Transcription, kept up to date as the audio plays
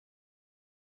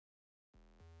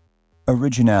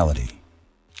Originality.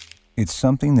 It's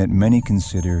something that many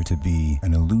consider to be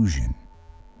an illusion.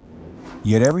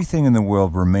 Yet everything in the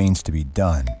world remains to be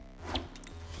done,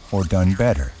 or done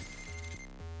better.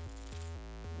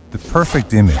 The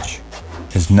perfect image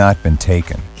has not been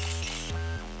taken.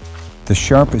 The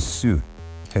sharpest suit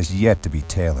has yet to be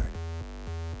tailored.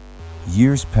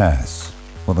 Years pass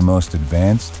while the most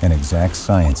advanced and exact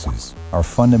sciences are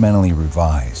fundamentally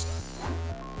revised.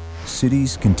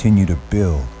 Cities continue to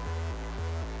build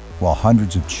while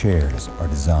hundreds of chairs are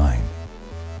designed.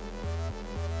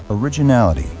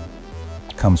 Originality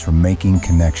comes from making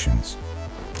connections,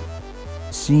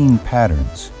 seeing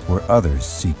patterns where others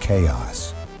see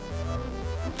chaos,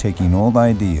 taking old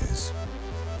ideas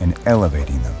and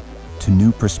elevating them to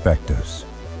new perspectives.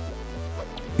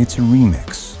 It's a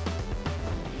remix,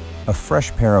 a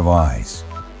fresh pair of eyes.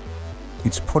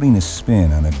 It's putting a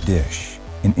spin on a dish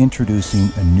and introducing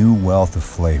a new wealth of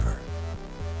flavor.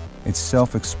 It's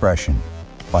self-expression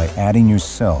by adding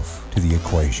yourself to the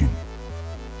equation.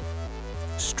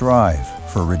 Strive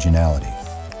for originality,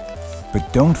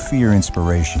 but don't fear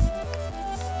inspiration.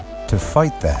 To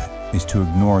fight that is to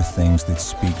ignore things that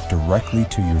speak directly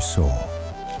to your soul.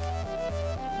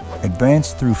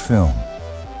 Advance through film,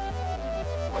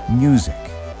 music,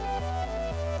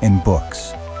 and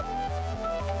books.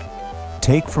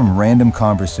 Take from random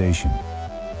conversation,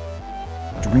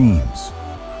 dreams,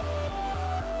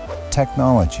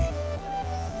 technology,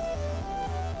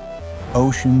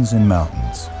 oceans and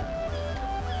mountains,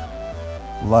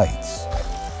 lights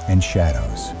and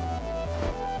shadows.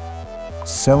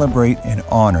 Celebrate and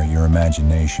honor your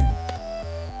imagination,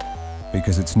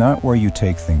 because it's not where you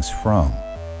take things from,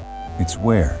 it's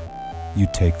where you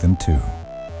take them to.